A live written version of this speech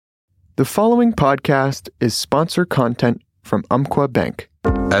The following podcast is sponsor content from Umpqua Bank.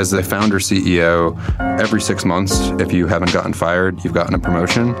 As the founder CEO, every 6 months, if you haven't gotten fired, you've gotten a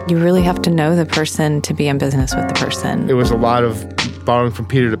promotion. You really have to know the person to be in business with the person. It was a lot of borrowing from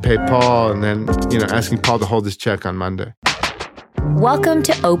Peter to pay Paul and then, asking Paul to hold his check on Monday. Welcome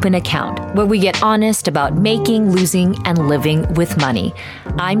to Open Account, where we get honest about making, losing, and living with money.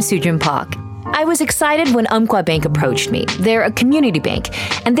 I'm Sujin Pak. I was excited when Umpqua Bank approached me. They're a community bank,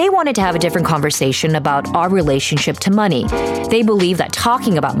 and they wanted to have a different conversation about our relationship to money. They believe that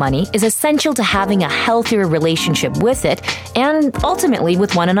talking about money is essential to having a healthier relationship with it and ultimately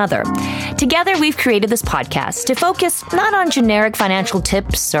with one another. Together, we've created this podcast to focus not on generic financial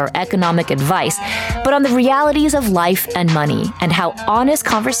tips or economic advice, but on the realities of life and money and how honest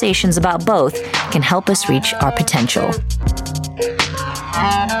conversations about both can help us reach our potential.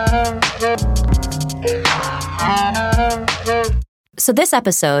 So this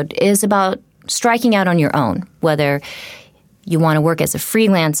episode is about striking out on your own, whether you want to work as a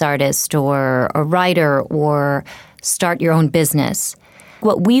freelance artist or a writer or start your own business.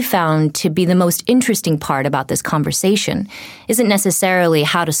 What we found to be the most interesting part about this conversation isn't necessarily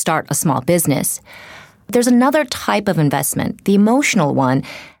how to start a small business. There's another type of investment, the emotional one,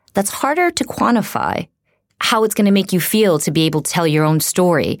 that's harder to quantify. How it's going to make you feel to be able to tell your own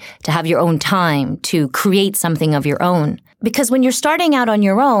story, to have your own time, to create something of your own. Because when you're starting out on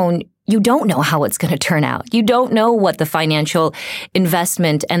your own, you don't know how it's going to turn out. You don't know what the financial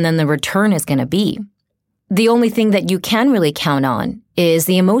investment and then the return is going to be. The only thing that you can really count on is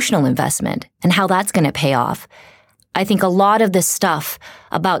the emotional investment and how that's going to pay off. I think a lot of this stuff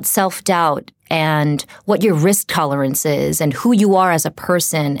about self-doubt and what your risk tolerance is and who you are as a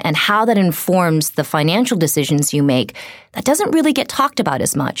person and how that informs the financial decisions you make, that doesn't really get talked about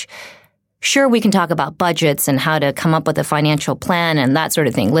as much. Sure, we can talk about budgets and how to come up with a financial plan and that sort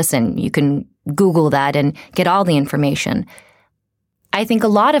of thing. Listen, you can Google that and get all the information. I think a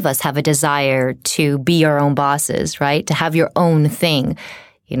lot of us have a desire to be our own bosses, right? To have your own thing,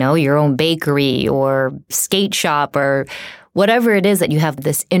 your own bakery or skate shop or whatever it is that you have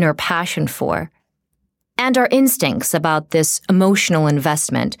this inner passion for. And our instincts about this emotional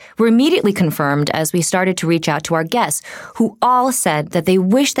investment were immediately confirmed as we started to reach out to our guests, who all said that they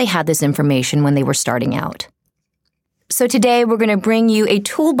wish they had this information when they were starting out. So today we're going to bring you a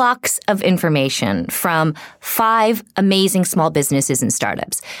toolbox of information from 5 amazing small businesses and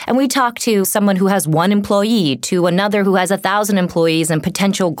startups. And we talk to someone who has 1 employee to another who has 1,000 employees and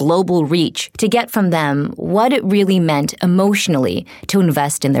potential global reach to get from them what it really meant emotionally to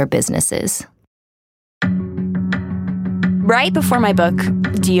invest in their businesses. Right before my book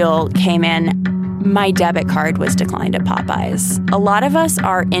deal came in, my debit card was declined at Popeyes. A lot of us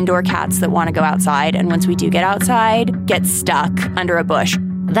are indoor cats that want to go outside, and once we do get outside, get stuck under a bush.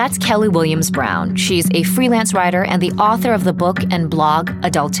 That's Kelly Williams Brown. She's a freelance writer and the author of the book and blog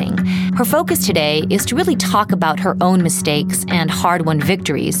Adulting. Her focus today is to really talk about her own mistakes and hard-won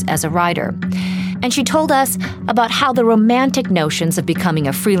victories as a writer. And she told us about how the romantic notions of becoming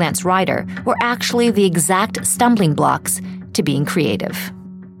a freelance writer were actually the exact stumbling blocks to being creative.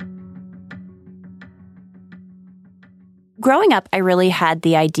 Growing up, I really had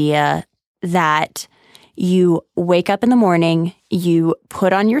the idea that you wake up in the morning, you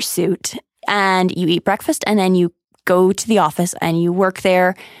put on your suit, and you eat breakfast, and then you go to the office and you work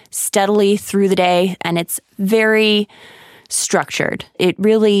there steadily through the day, and it's very structured. It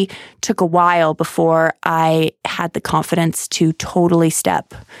really took a while before I had the confidence to totally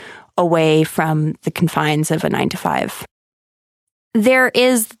step away from the confines of a 9-to-5. There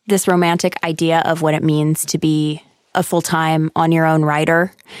is this romantic idea of what it means to be a full-time on-your-own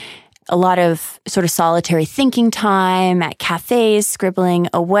writer. A lot of sort of solitary thinking time at cafes, scribbling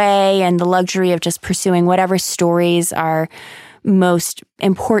away, and the luxury of just pursuing whatever stories are most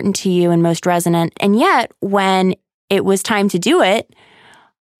important to you and most resonant. And yet, when it was time to do it,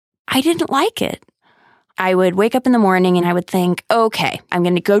 I didn't like it. I would wake up in the morning and I would think, okay, I'm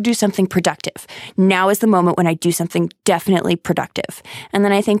going to go do something productive. Now is the moment when I do something definitely productive. And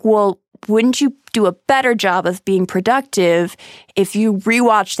then I think, well, wouldn't you do a better job of being productive if you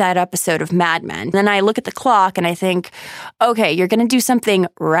rewatch that episode of Mad Men? Then I look at the clock and I think, okay, you're going to do something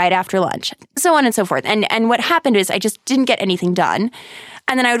right after lunch, so on and so forth. And what happened is I just didn't get anything done.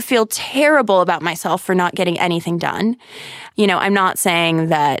 And then I would feel terrible about myself for not getting anything done. I'm not saying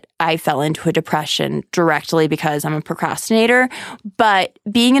that I fell into a depression directly because I'm a procrastinator, but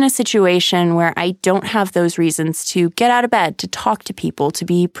being in a situation where I don't have those reasons to get out of bed, to talk to people, to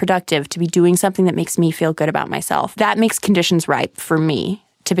be productive, to be doing something that makes me feel good about myself, that makes conditions ripe for me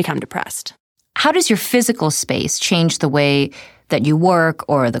to become depressed. How does your physical space change the way that you work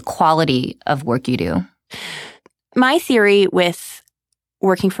or the quality of work you do? My theory with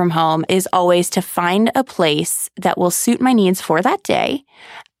working from home is always to find a place that will suit my needs for that day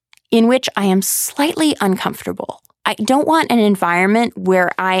in which I am slightly uncomfortable. I don't want an environment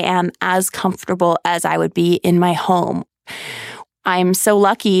where I am as comfortable as I would be in my home. I'm so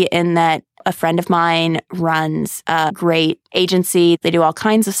lucky in that a friend of mine runs a great agency. They do all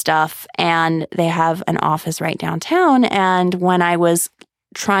kinds of stuff, and they have an office right downtown. And when I was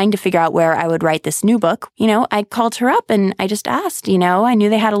trying to figure out where I would write this new book, I called her up and I just asked, I knew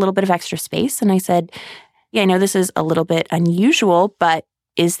they had a little bit of extra space. And I said, yeah, I know this is a little bit unusual, but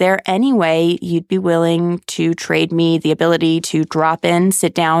is there any way you'd be willing to trade me the ability to drop in,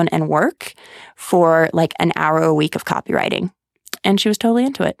 sit down, and work for like an hour a week of copywriting? And she was totally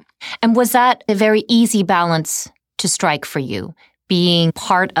into it. And was that a very easy balance to strike for you, being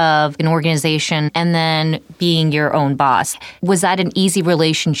part of an organization and then being your own boss? Was that an easy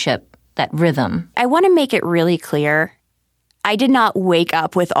relationship, that rhythm? I want to make it really clear. I did not wake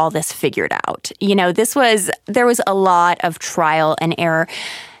up with all this figured out. There was a lot of trial and error.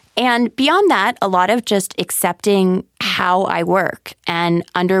 And beyond that, a lot of just accepting how I work and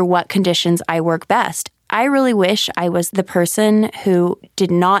under what conditions I work best. I really wish I was the person who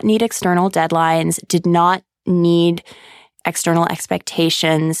did not need external deadlines, did not need external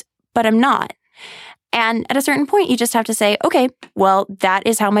expectations, but I'm not. And at a certain point, you just have to say, okay, well, that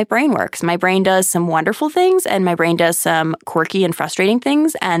is how my brain works. My brain does some wonderful things and my brain does some quirky and frustrating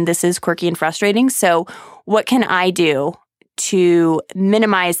things. And this is quirky and frustrating. So what can I do to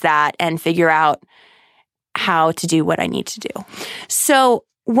minimize that and figure out how to do what I need to do? So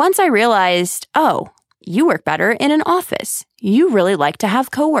once I realized, you work better in an office. You really like to have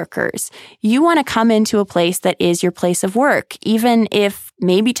coworkers. You want to come into a place that is your place of work, even if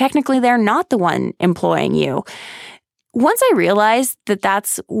maybe technically they're not the one employing you. Once I realized that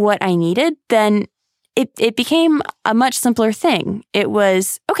that's what I needed, then it became a much simpler thing. It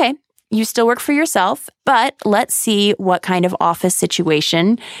was, okay, you still work for yourself, but let's see what kind of office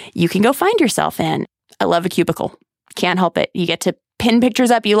situation you can go find yourself in. I love a cubicle. Can't help it. You get to pin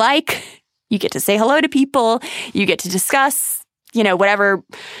pictures up you like. You get to say hello to people. You get to discuss, whatever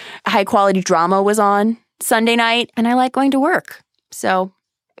high quality drama was on Sunday night. And I like going to work. So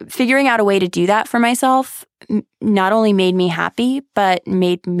figuring out a way to do that for myself not only made me happy, but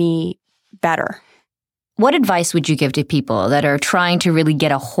made me better. What advice would you give to people that are trying to really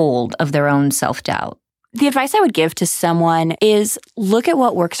get a hold of their own self-doubt? The advice I would give to someone is look at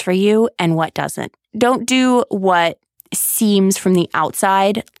what works for you and what doesn't. Don't do what seems from the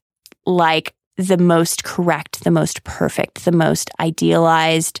outside like the most correct, the most perfect, the most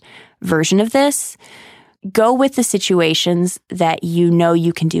idealized version of this. Go with the situations that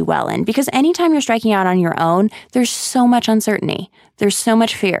you can do well in. Because anytime you're striking out on your own, there's so much uncertainty. There's so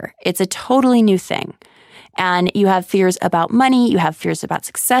much fear. It's a totally new thing. And you have fears about money. You have fears about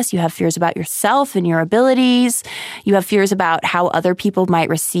success. You have fears about yourself and your abilities. You have fears about how other people might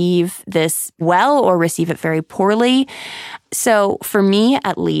receive this well or receive it very poorly. So for me,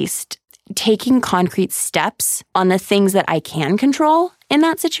 at least, taking concrete steps on the things that I can control in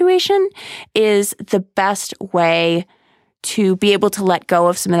that situation is the best way to be able to let go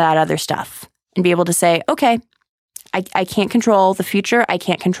of some of that other stuff and be able to say, okay, I can't control the future. I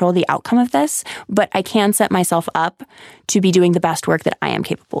can't control the outcome of this, but I can set myself up to be doing the best work that I am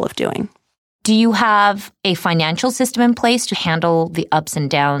capable of doing. Do you have a financial system in place to handle the ups and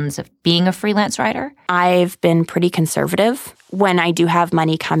downs of being a freelance writer? I've been pretty conservative. When I do have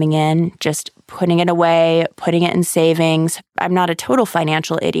money coming in, just putting it away, putting it in savings. I'm not a total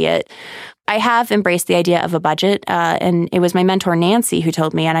financial idiot. I have embraced the idea of a budget, and it was my mentor, Nancy, who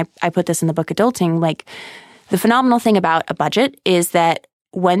told me, and I put this in the book Adulting, like, the phenomenal thing about a budget is that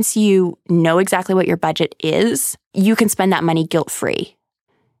once you know exactly what your budget is, you can spend that money guilt-free.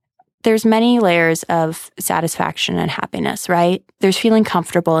 There's many layers of satisfaction and happiness, right? There's feeling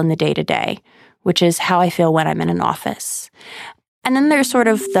comfortable in the day-to-day, which is how I feel when I'm in an office. And then there's sort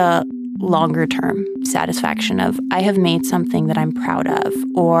of the longer-term satisfaction of I have made something that I'm proud of,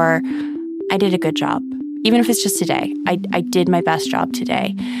 or I did a good job. Even if it's just today, I did my best job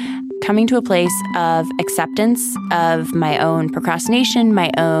today. Coming to a place of acceptance of my own procrastination,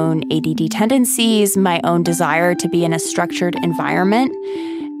 my own ADD tendencies, my own desire to be in a structured environment,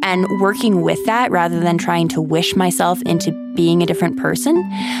 and working with that rather than trying to wish myself into being a different person,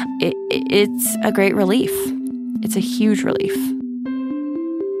 it's a great relief. It's a huge relief.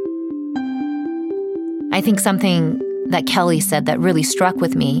 I think something that Kelly said that really struck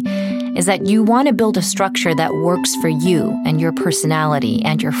with me is that you want to build a structure that works for you and your personality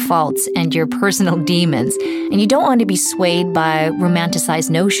and your faults and your personal demons. And you don't want to be swayed by romanticized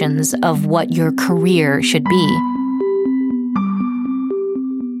notions of what your career should be.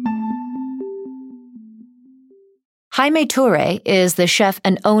 Jaime Toure is the chef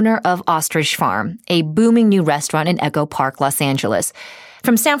and owner of Ostrich Farm, a booming new restaurant in Echo Park, Los Angeles.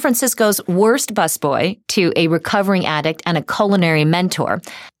 From San Francisco's worst busboy to a recovering addict and a culinary mentor,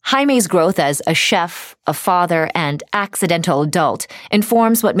 Jaime's growth as a chef, a father, and accidental adult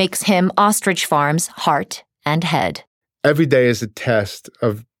informs what makes him Ostrich Farm's heart and head. Every day is a test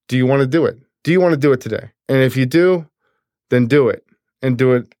of, do you want to do it? Do you want to do it today? And if you do, then do it. And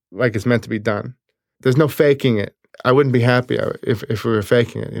do it like it's meant to be done. There's no faking it. I wouldn't be happy if we were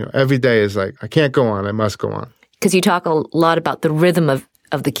faking it. Every day is like, I can't go on, I must go on. Because you talk a lot about the rhythm of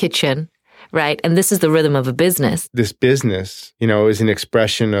the kitchen, right? And this is the rhythm of a business. This business, is an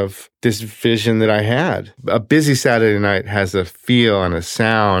expression of this vision that I had. A busy Saturday night has a feel and a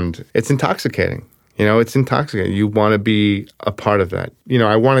sound. It's intoxicating. It's intoxicating. You want to be a part of that.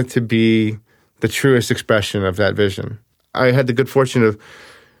 I want it to be the truest expression of that vision. I had the good fortune of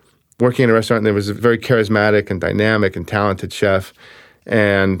working in a restaurant, and there was a very charismatic and dynamic and talented chef.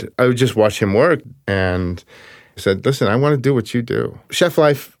 And I would just watch him work and said, listen, I want to do what you do. Chef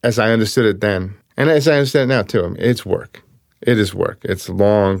life, as I understood it then, and as I understand it now too, it's work. It is work. It's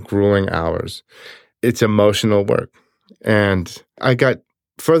long, grueling hours. It's emotional work. And I got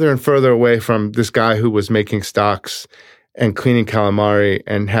further and further away from this guy who was making stocks and cleaning calamari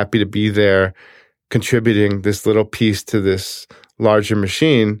and happy to be there, contributing this little piece to this larger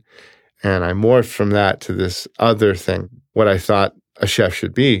machine. And I morphed from that to this other thing, what I thought a chef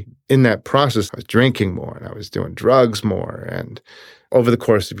should be. In that process, I was drinking more and I was doing drugs more. And over the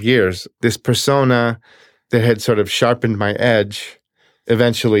course of years, this persona that had sort of sharpened my edge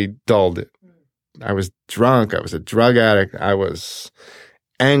eventually dulled it. I was drunk. I was a drug addict. I was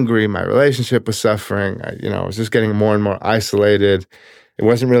angry. My relationship was suffering. I was just getting more and more isolated. It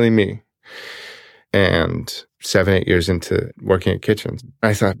wasn't really me. And 7-8 years into working at kitchens,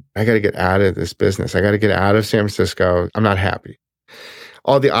 I thought, I got to get out of this business. I got to get out of San Francisco. I'm not happy.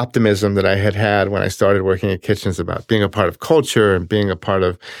 All the optimism that I had when I started working at kitchens about being a part of culture and being a part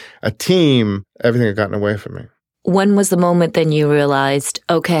of a team, everything had gotten away from me. When was the moment then you realized,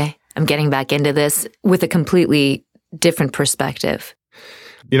 okay, I'm getting back into this with a completely different perspective?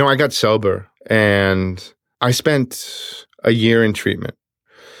 I got sober and I spent a year in treatment.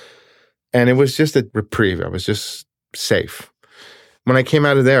 And it was just a reprieve. I was just safe. When I came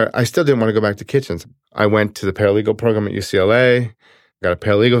out of there, I still didn't want to go back to kitchens. I went to the paralegal program at UCLA, got a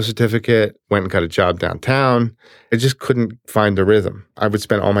paralegal certificate, went and got a job downtown. I just couldn't find the rhythm. I would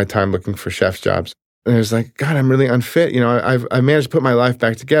spend all my time looking for chef's jobs. And it was like, God, I'm really unfit. I've managed to put my life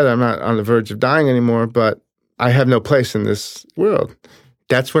back together. I'm not on the verge of dying anymore, but I have no place in this world.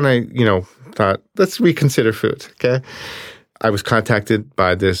 That's when I, thought, let's reconsider food, okay? I was contacted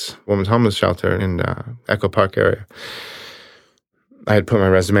by this women's homeless shelter in the Echo Park area. I had put my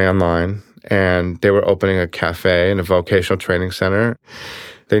resume online, and they were opening a cafe and a vocational training center.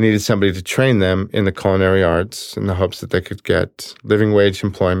 They needed somebody to train them in the culinary arts in the hopes that they could get living wage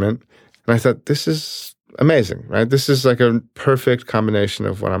employment. And I thought, this is amazing, right? This is like a perfect combination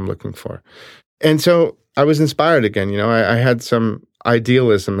of what I'm looking for. And so I was inspired again. I had some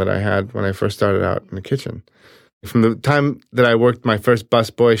idealism that I had when I first started out in the kitchen. From the time that I worked my first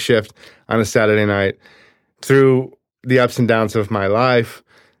busboy shift on a Saturday night through the ups and downs of my life,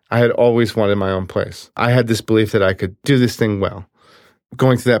 I had always wanted my own place. I had this belief that I could do this thing well.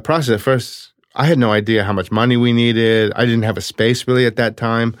 Going through that process, at first, I had no idea how much money we needed. I didn't have a space really at that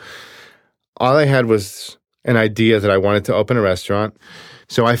time. All I had was an idea that I wanted to open a restaurant.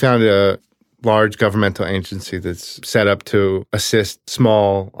 So I found a large governmental agency that's set up to assist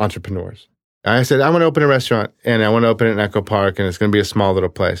small entrepreneurs. I said, I want to open a restaurant, and I want to open it in Echo Park, and it's going to be a small little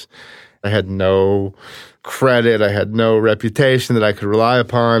place. I had no credit. I had no reputation that I could rely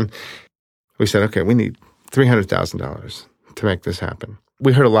upon. We said, okay, we need $300,000 to make this happen.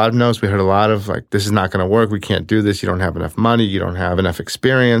 We heard a lot of no's. We heard a lot of this is not going to work. We can't do this. You don't have enough money. You don't have enough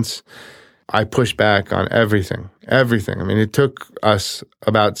experience. I pushed back on everything. I mean, it took us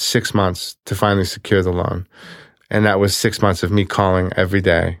about 6 months to finally secure the loan. And that was 6 months of me calling every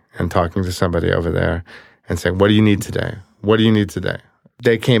day and talking to somebody over there and saying, what do you need today? What do you need today?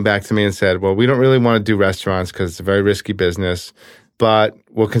 They came back to me and said, well, we don't really want to do restaurants because it's a very risky business, but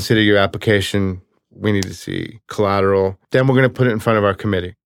we'll consider your application. We need to see collateral. Then we're going to put it in front of our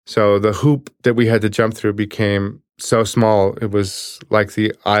committee. So the hoop that we had to jump through became so small, it was like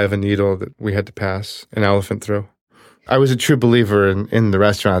the eye of a needle that we had to pass an elephant through. I was a true believer in the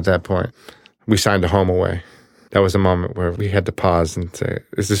restaurant at that point. We signed a home away. That was a moment where we had to pause and say,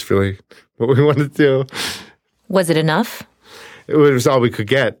 is this really what we want to do? Was it enough? It was all we could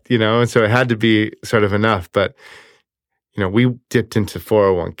get, and so it had to be sort of enough. But, we dipped into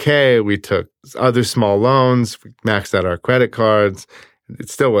 401k, we took other small loans, we maxed out our credit cards. It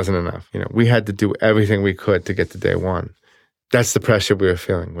still wasn't enough. We had to do everything we could to get to day one. That's the pressure we were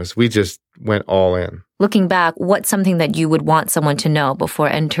feeling, was we just went all in. Looking back, what's something that you would want someone to know before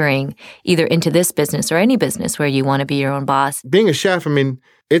entering either into this business or any business where you want to be your own boss? Being a chef,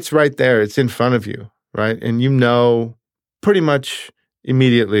 it's right there. It's in front of you, right? And pretty much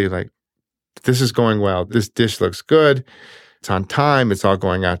immediately, like, this is going well. This dish looks good. It's on time. It's all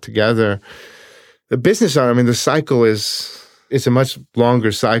going out together. The business owner, the cycle is a much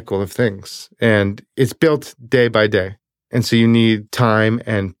longer cycle of things. And it's built day by day. And so you need time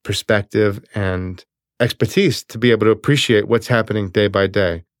and perspective and expertise to be able to appreciate what's happening day by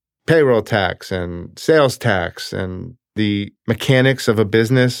day. Payroll tax and sales tax and the mechanics of a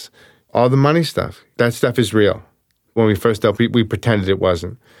business, all the money stuff. That stuff is real. When we first opened, we pretended it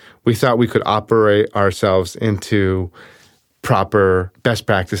wasn't. We thought we could operate ourselves into proper best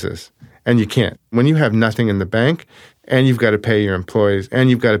practices. And you can't. When you have nothing in the bank and you've got to pay your employees and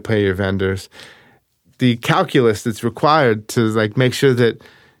you've got to pay your vendors, the calculus that's required to make sure that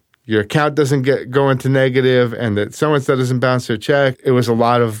your account doesn't go into negative and that someone doesn't bounce their check. It was a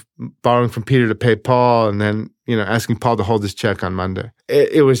lot of borrowing from Peter to pay Paul and then, asking Paul to hold his check on Monday.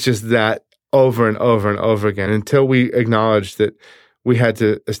 It was just that over and over and over again until we acknowledged that we had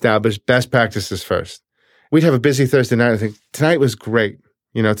to establish best practices first. We'd have a busy Thursday night and think, tonight was great.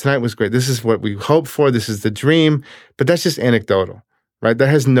 Tonight was great. This is what we hoped for. This is the dream. But that's just anecdotal. Right? That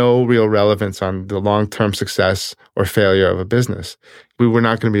has no real relevance on the long-term success or failure of a business. We were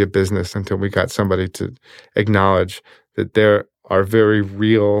not going to be a business until we got somebody to acknowledge that there are very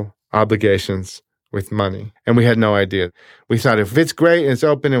real obligations with money. And we had no idea. We thought if it's great and it's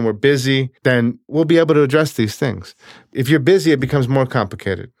open and we're busy, then we'll be able to address these things. If you're busy, it becomes more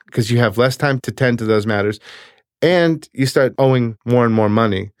complicated because you have less time to tend to those matters. And you start owing more and more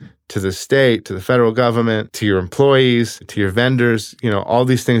money to the state, to the federal government, to your employees, to your vendors. All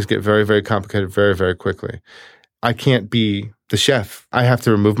these things get very, very complicated very, very quickly. I can't be the chef. I have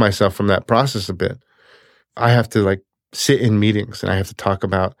to remove myself from that process a bit. I have to sit in meetings and I have to talk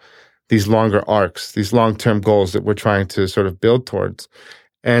about these longer arcs, these long-term goals that we're trying to sort of build towards.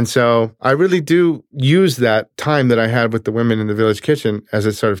 And so I really do use that time that I had with the women in the Village Kitchen as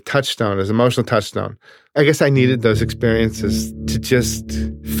a sort of touchstone, as an emotional touchstone. I guess I needed those experiences to just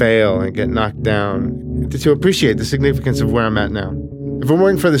fail and get knocked down, to appreciate the significance of where I'm at now. If it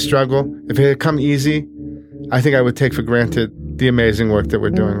weren't for the struggle, if it had come easy, I think I would take for granted the amazing work that we're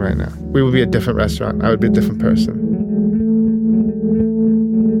doing right now. We would be a different restaurant. I would be a different person.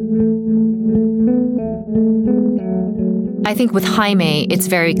 I think with Jaime, it's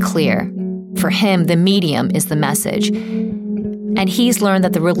very clear. For him, the medium is the message. And he's learned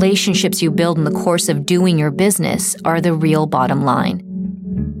that the relationships you build in the course of doing your business are the real bottom line.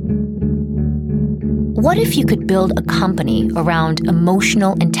 What if you could build a company around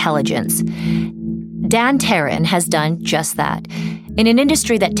emotional intelligence? Dan Tarrin has done just that. In an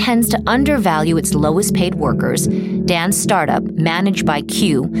industry that tends to undervalue its lowest paid workers, Dan's startup, managed by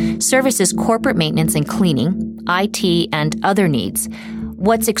Q, services corporate maintenance and cleaning, IT, and other needs.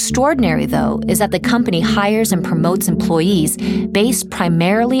 What's extraordinary, though, is that the company hires and promotes employees based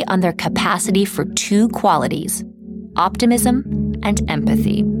primarily on their capacity for two qualities: optimism and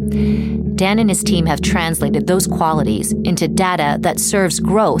empathy. Dan and his team have translated those qualities into data that serves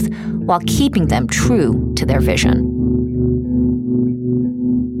growth while keeping them true to their vision.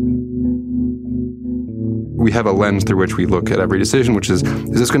 We have a lens through which we look at every decision, which is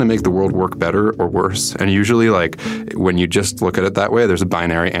this going to make the world work better or worse? And usually, when you just look at it that way, there's a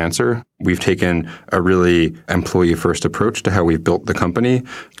binary answer. We've taken a really employee-first approach to how we've built the company.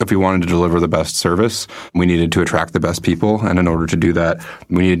 If we wanted to deliver the best service, we needed to attract the best people. And in order to do that,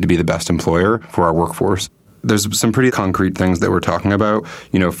 we needed to be the best employer for our workforce. There's some pretty concrete things that we're talking about.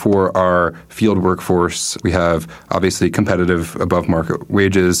 For our field workforce, we have obviously competitive above market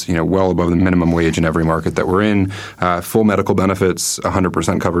wages, well above the minimum wage in every market that we're in. Full medical benefits,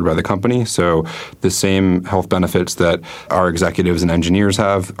 100% covered by the company. So the same health benefits that our executives and engineers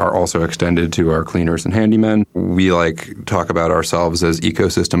have are also extended to our cleaners and handymen. We talk about ourselves as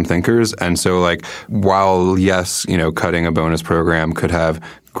ecosystem thinkers. And so while yes, cutting a bonus program could have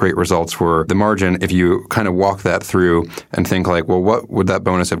great results were the margin. If you kind of walk that through and think like, well, what would that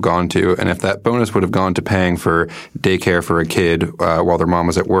bonus have gone to? And if that bonus would have gone to paying for daycare for a kid while their mom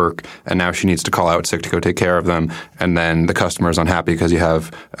was at work, and now she needs to call out sick to go take care of them, and then the customer is unhappy because you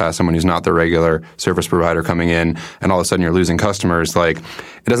have someone who's not the regular service provider coming in, and all of a sudden you're losing customers, like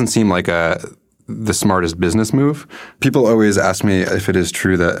it doesn't seem like the smartest business move. People always ask me if it is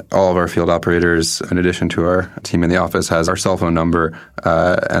true that all of our field operators, in addition to our team in the office, has our cell phone number,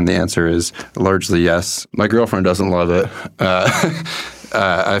 and the answer is largely yes. My girlfriend doesn't love it.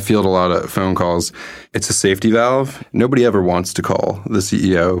 I field a lot of phone calls. It's a safety valve. Nobody ever wants to call the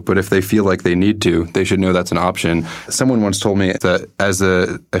CEO, but if they feel like they need to, they should know that's an option. Someone once told me that as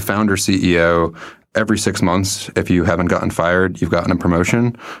a founder CEO, every 6 months, if you haven't gotten fired, you've gotten a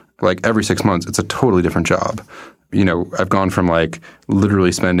promotion. Like every 6 months, it's a totally different job. You know, I've gone from like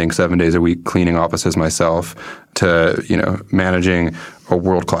literally spending 7 days a week cleaning offices myself to, you know, managing a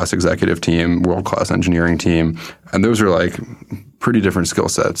world-class executive team, world-class engineering team. And those are like pretty different skill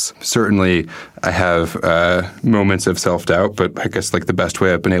sets. Certainly, I have moments of self-doubt, but I guess like the best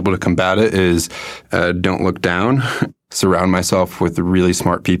way I've been able to combat it is don't look down. Surround myself with really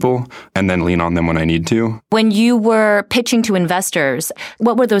smart people and then lean on them when I need to. When you were pitching to investors,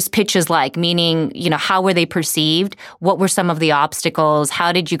 what were those pitches like? Meaning, you know, how were they perceived? What were some of the obstacles?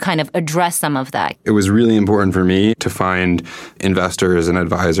 How did you kind of address some of that? It was really important for me to find investors and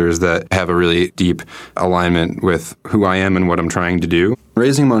advisors that have a really deep alignment with who I am and what I'm trying to do.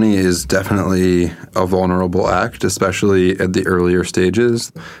 Raising money is definitely a vulnerable act, especially at the earlier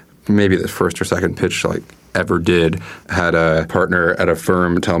stages. Maybe the first or second pitch like ever did, had a partner at a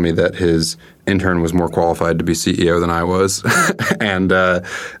firm tell me that his intern was more qualified to be CEO than I was. And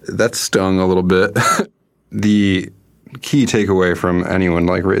that stung a little bit. The key takeaway from anyone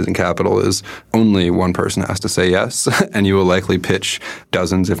like raising capital is only one person has to say yes, and you will likely pitch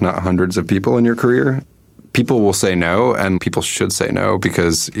dozens, if not hundreds of people in your career. People will say no, and people should say no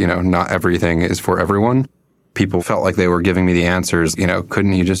because, you know, not everything is for everyone. People felt like they were giving me the answers, you know,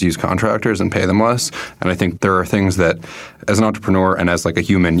 couldn't you just use contractors and pay them less? And I think there are things that as an entrepreneur and as like a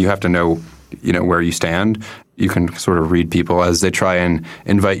human, you have to know, you know, where you stand. You can sort of read people as they try and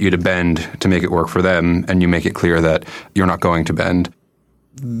invite you to bend to make it work for them, and you make it clear that you're not going to bend.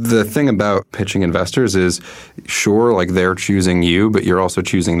 The thing about pitching investors is, sure, like they're choosing you, but you're also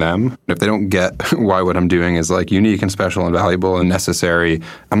choosing them. If they don't get why what I'm doing is like unique and special and valuable and necessary,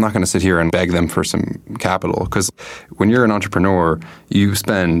 I'm not going to sit here and beg them for some capital. Because when you're an entrepreneur, you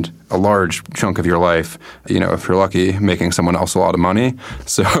spend a large chunk of your life, you know, if you're lucky, making someone else a lot of money.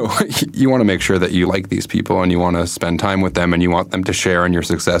 So you want to make sure that you like these people and you want to spend time with them and you want them to share in your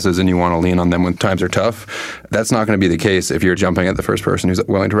successes and you want to lean on them when times are tough. That's not going to be the case if you're jumping at the first person who's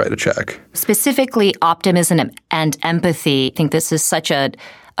willing to write a check. Specifically, optimism and empathy. I think this is such a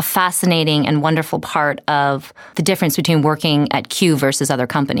fascinating and wonderful part of the difference between working at Q versus other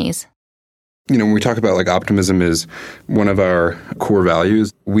companies. You know, when we talk about like optimism is one of our core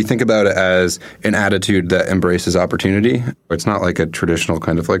values, we think about it as an attitude that embraces opportunity. It's not like a traditional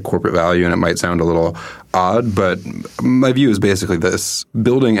kind of like corporate value, and it might sound a little odd, but my view is basically this.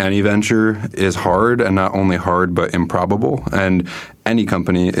 Building any venture is hard, and not only hard, but improbable. And any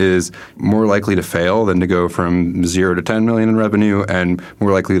company is more likely to fail than to go from 0 to 10 million in revenue, and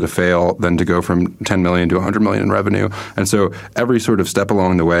more likely to fail than to go from 10 million to 100 million in revenue. And so every sort of step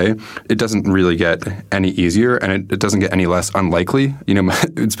along the way, it doesn't really get any easier, and it doesn't get any less unlikely. You know,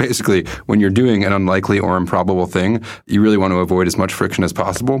 it's basically when you're doing an unlikely or improbable thing, you really want to avoid as much friction as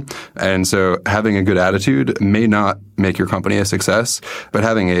possible. And so having a good attitude may not make your company a success, but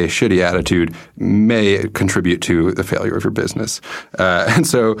having a shitty attitude may contribute to the failure of your business. And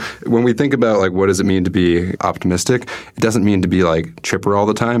so when we think about like what does it mean to be optimistic, it doesn't mean to be like chipper all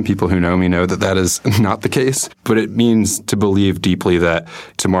the time. People who know me know that that is not the case, but it means to believe deeply that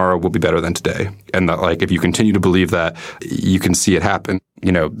tomorrow will be better than today. And that like if you continue to believe that, you can see it happen.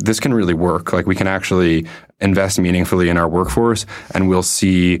 You know, this can really work. Like we can actually invest meaningfully in our workforce, and we'll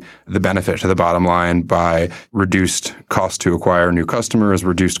see the benefit to the bottom line by reduced cost to acquire new customers,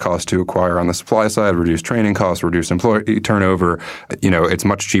 reduced cost to acquire on the supply side, reduced training costs, reduced employee turnover. You know, it's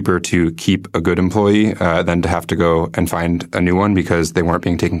much cheaper to keep a good employee than to have to go and find a new one because they weren't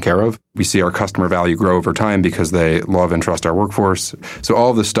being taken care of. We see our customer value grow over time because they love and trust our workforce. So all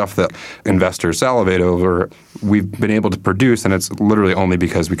of the stuff that investors salivate over, we've been able to produce, and it's literally only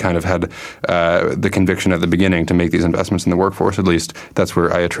because we kind of had the conviction at the beginning to make these investments in the workforce. At least that's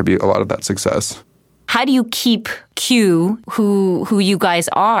where I attribute a lot of that success. How do you keep cue who you guys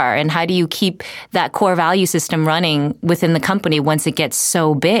are, and how do you keep that core value system running within the company once it gets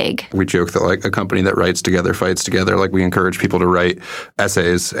so big? We joke that like a company that writes together fights together. Like we encourage people to write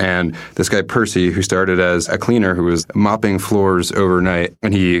essays. And this guy Percy, who started as a cleaner who was mopping floors overnight,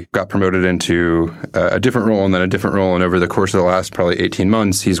 and he got promoted into a different role and then a different role. And over the course of the last probably 18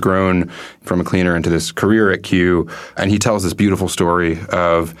 months, he's grown from a cleaner into this career at Q. And he tells this beautiful story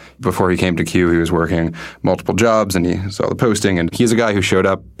of before he came to Q, he was working multiple jobs and he saw the posting. And he's a guy who showed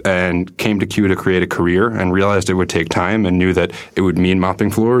up and came to Q to create a career and realized it would take time and knew that it would mean mopping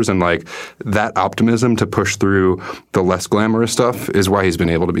floors. And like that optimism to push through the less glamorous stuff is why he's been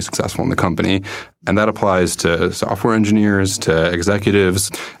able to be successful in the company. And that applies to software engineers, to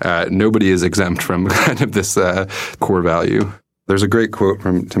executives. Nobody is exempt from kind of this core value. There's a great quote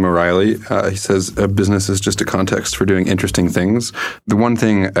from Tim O'Reilly. He says, "A business is just a context for doing interesting things." The one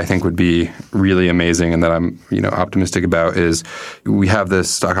thing I think would be really amazing and that I'm optimistic about is we have this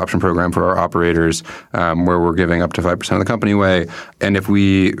stock option program for our operators where we're giving up to 5% of the company away. And if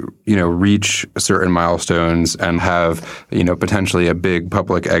we reach certain milestones and have potentially a big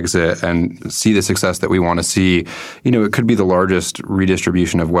public exit and see the success that we want to see, it could be the largest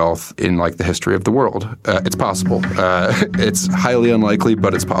redistribution of wealth in like the history of the world. It's possible. It's highly unlikely,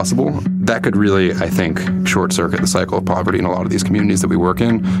 but it's possible. That could really, I think, short circuit the cycle of poverty in a lot of these communities that we work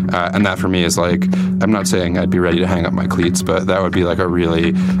in. And that for me is like, I'm not saying I'd be ready to hang up my cleats, but that would be like a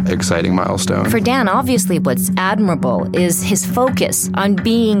really exciting milestone. For Dan, obviously what's admirable is his focus on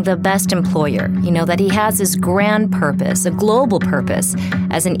being the best employer, that he has this grand purpose, a global purpose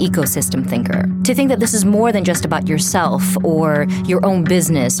as an ecosystem thinker. To think that this is more than just about yourself or your own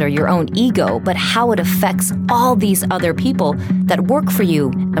business or your own ego, but how it affects all these other people that work for you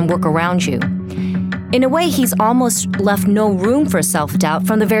and work around you. In a way, he's almost left no room for self-doubt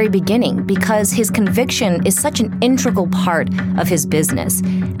from the very beginning because his conviction is such an integral part of his business.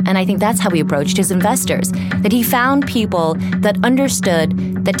 And I think that's how he approached his investors, that he found people that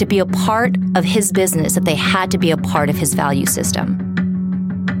understood that to be a part of his business, that they had to be a part of his value system.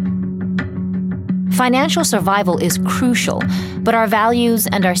 Financial survival is crucial, but our values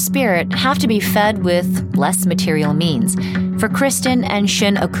and our spirit have to be fed with less material means. For Kristen and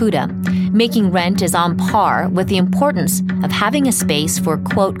Shin Okuda, making rent is on par with the importance of having a space for,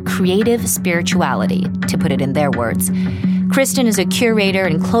 quote, creative spirituality, to put it in their words. Kristen is a curator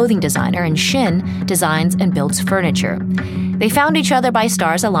and clothing designer, and Shin designs and builds furniture. They found each other by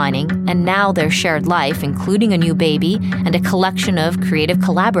stars aligning, and now their shared life, including a new baby and a collection of creative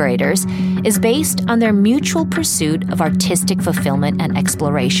collaborators, is based on their mutual pursuit of artistic fulfillment and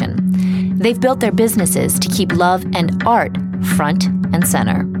exploration. They've built their businesses to keep love and art front and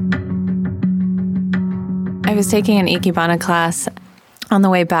center. I was taking an Ikebana class. On the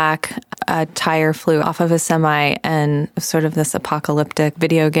way back, a tire flew off of a semi and sort of this apocalyptic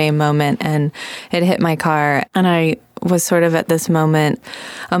video game moment, and it hit my car. And I was sort of at this moment,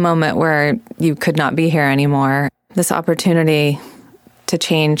 a moment where you could not be here anymore. This opportunity to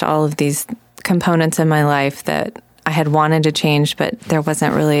change all of these components in my life that I had wanted to change, but there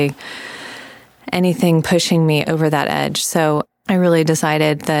wasn't really anything pushing me over that edge. So I really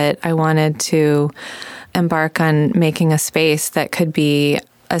decided that I wanted to embark on making a space that could be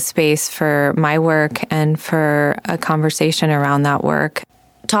a space for my work and for a conversation around that work.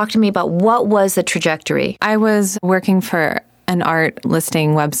 Talk to me about what was the trajectory. I was working for an art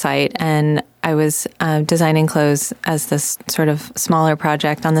listing website, and I was designing clothes as this sort of smaller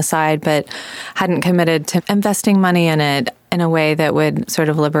project on the side, but hadn't committed to investing money in it in a way that would sort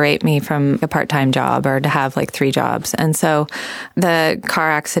of liberate me from a part-time job or to have like 3 jobs. And so the car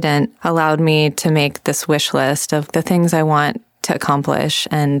accident allowed me to make this wish list of the things I want to accomplish,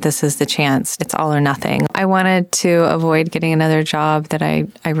 and this is the chance. It's all or nothing. I wanted to avoid getting another job that I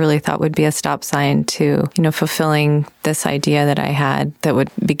really thought would be a stop sign to, fulfilling this idea that I had that would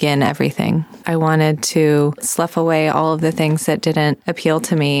begin everything. I wanted to slough away all of the things that didn't appeal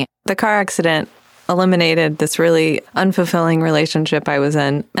to me. The car accident eliminated this really unfulfilling relationship I was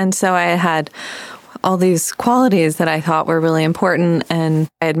in. And so I had all these qualities that I thought were really important, and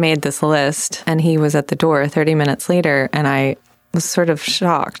I had made this list, and he was at the door 30 minutes later, and I was sort of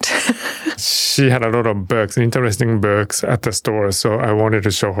shocked. She had a lot of books, interesting books at the store, so I wanted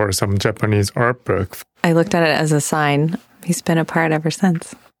to show her some Japanese art books. I looked at it as a sign. He's been apart ever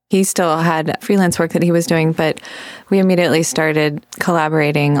since. He still had freelance work that he was doing, but we immediately started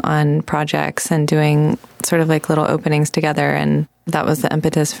collaborating on projects and doing sort of like little openings together, and that was the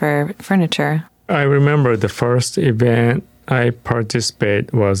impetus for furniture. I remember the first event I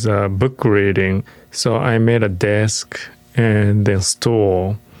participated was a book reading. So I made a desk and then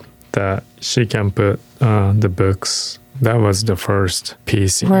stool that she can put the books. That was the first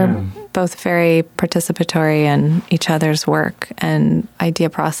piece. We're both very participatory in each other's work and idea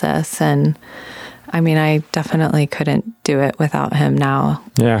process. And I mean, I definitely couldn't do it without him now.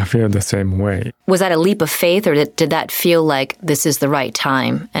 Yeah, I feel the same way. Was that a leap of faith, or did that feel like this is the right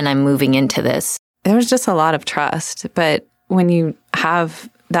time and I'm moving into this? There was just a lot of trust. But when you have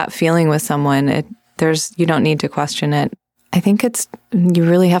that feeling with someone, you don't need to question it. I think you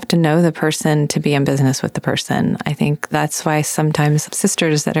really have to know the person to be in business with the person. I think that's why sometimes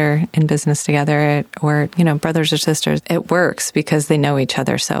sisters that are in business together or, brothers or sisters, it works because they know each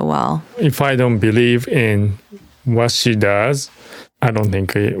other so well. If I don't believe in what she does, I don't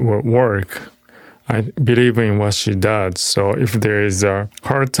think it will work. I believe in what she does. So if there is a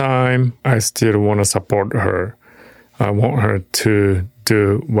hard time, I still want to support her. I want her to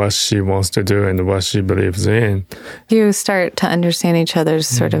do what she wants to do and what she believes in. You start to understand each other's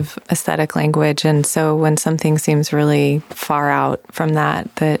sort of aesthetic language. And so when something seems really far out from that,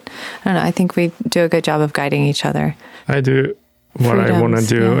 I don't know, I think we do a good job of guiding each other. I do what I want to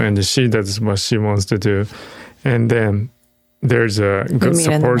do, and she does what she wants to do. And then there's a good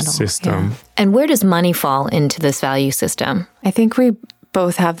support system. Yeah. And where does money fall into this value system? I think we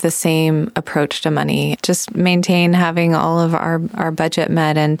both have the same approach to money. Just maintain having all of our budget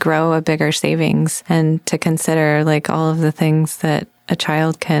met and grow a bigger savings, and to consider like all of the things that a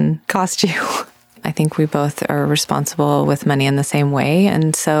child can cost you. I think we both are responsible with money in the same way.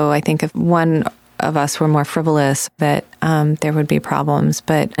 And so I think if one of us were more frivolous, that there would be problems.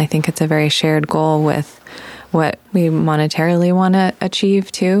 But I think it's a very shared goal with what we monetarily want to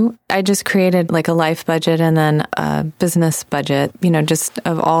achieve too. I just created like a life budget and then a business budget, just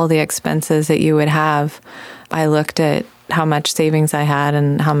of all the expenses that you would have. I looked at how much savings I had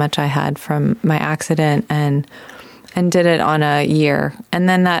and how much I had from my accident and did it on a year. And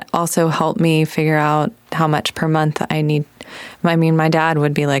then that also helped me figure out how much per month I need. I mean, my dad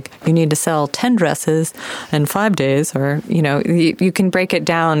would be like, you need to sell 10 dresses in 5 days, or, you can break it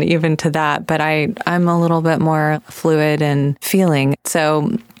down even to that. But I'm a little bit more fluid in feeling.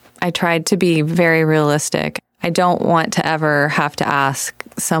 So I tried to be very realistic. I don't want to ever have to ask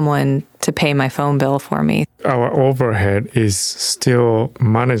someone to pay my phone bill for me. Our overhead is still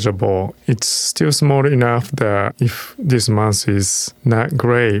manageable. It's still small enough that if this month is not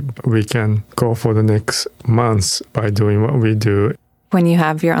great, we can go for the next month by doing what we do. When you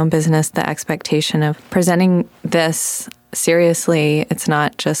have your own business, the expectation of presenting this seriously, it's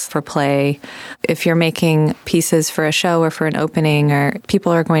not just for play. If you're making pieces for a show or for an opening, or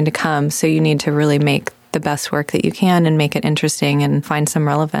people are going to come, so you need to really make the best work that you can and make it interesting and find some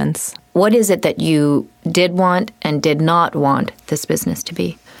relevance. What is it that you did want and did not want this business to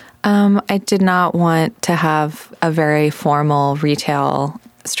be? I did not want to have a very formal retail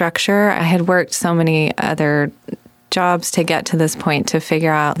structure. I had worked so many other jobs to get to this point to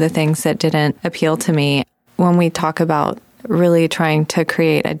figure out the things that didn't appeal to me. When we talk about really trying to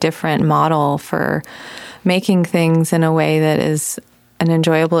create a different model for making things in a way that is an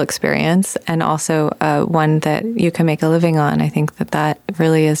enjoyable experience and also one that you can make a living on, I think that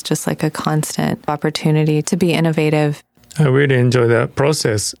really is just like a constant opportunity to be innovative. I really enjoy that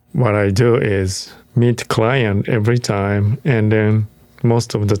process. What I do is meet client every time, and then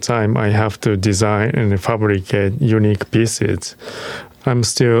most of the time I have to design and fabricate unique pieces. I'm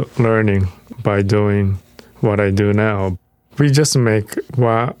still learning by doing what I do now. We just make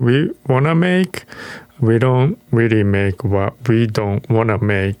what we want to make. We don't really make what we don't want to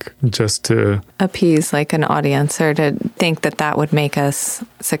make just to appease like an audience or to think that would make us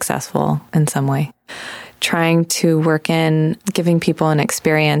successful in some way. Trying to work in giving people an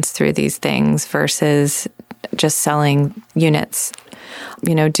experience through these things versus just selling units.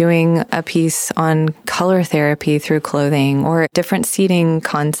 Doing a piece on color therapy through clothing or different seating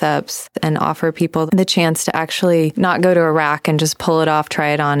concepts and offer people the chance to actually not go to a rack and just pull it off, try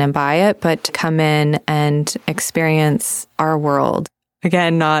it on and buy it, but to come in and experience our world.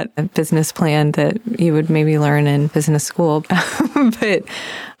 Again, not a business plan that you would maybe learn in business school, but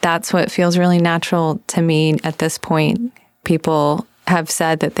that's what feels really natural to me at this point. People have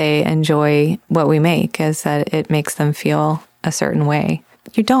said that they enjoy what we make, is that it makes them feel a certain way.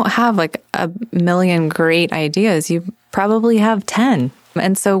 You don't have like a million great ideas. You probably have 10.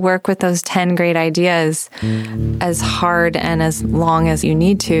 And so work with those 10 great ideas as hard and as long as you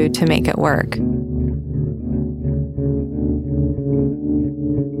need to make it work.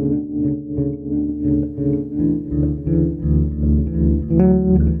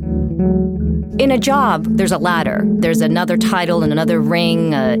 In a job, there's a ladder. There's another title and another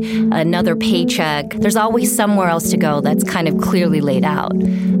ring, another paycheck. There's always somewhere else to go that's kind of clearly laid out.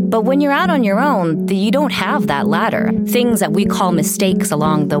 But when you're out on your own, you don't have that ladder. Things that we call mistakes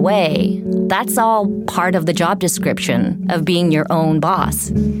along the way, that's all part of the job description of being your own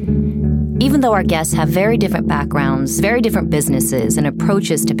boss. Even though our guests have very different backgrounds, very different businesses and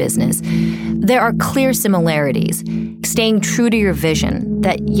approaches to business, there are clear similarities. Staying true to your vision,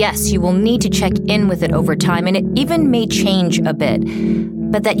 that yes, you will need to check in with it over time, and it even may change a bit,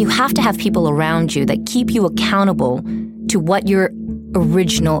 but that you have to have people around you that keep you accountable to what your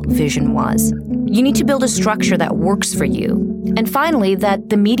original vision was. You need to build a structure that works for you. And finally, that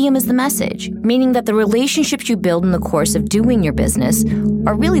the medium is the message, meaning that the relationships you build in the course of doing your business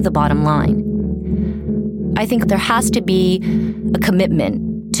are really the bottom line. I think there has to be a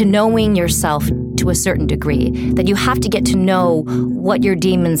commitment to knowing yourself to a certain degree, that you have to get to know what your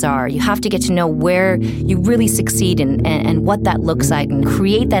demons are. You have to get to know where you really succeed and what that looks like, and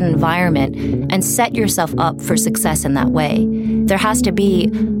create that environment and set yourself up for success in that way. There has to be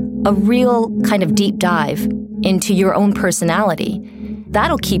a real kind of deep dive into your own personality.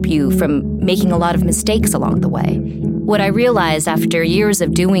 That'll keep you from making a lot of mistakes along the way. What I realized after years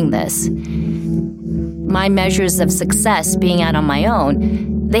of doing this, my measures of success being out on my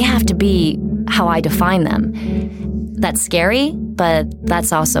own, they have to be how I define them. That's scary, but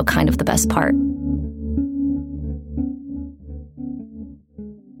that's also kind of the best part.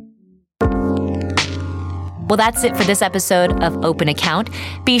 Well, that's it for this episode of Open Account.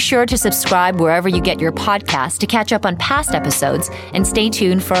 Be sure to subscribe wherever you get your podcast to catch up on past episodes, and stay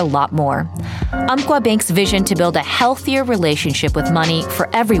tuned for a lot more. Umpqua Bank's vision to build a healthier relationship with money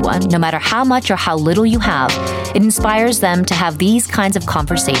for everyone, no matter how much or how little you have, it inspires them to have these kinds of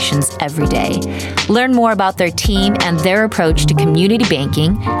conversations every day. Learn more about their team and their approach to community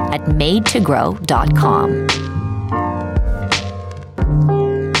banking at madetogrow.com.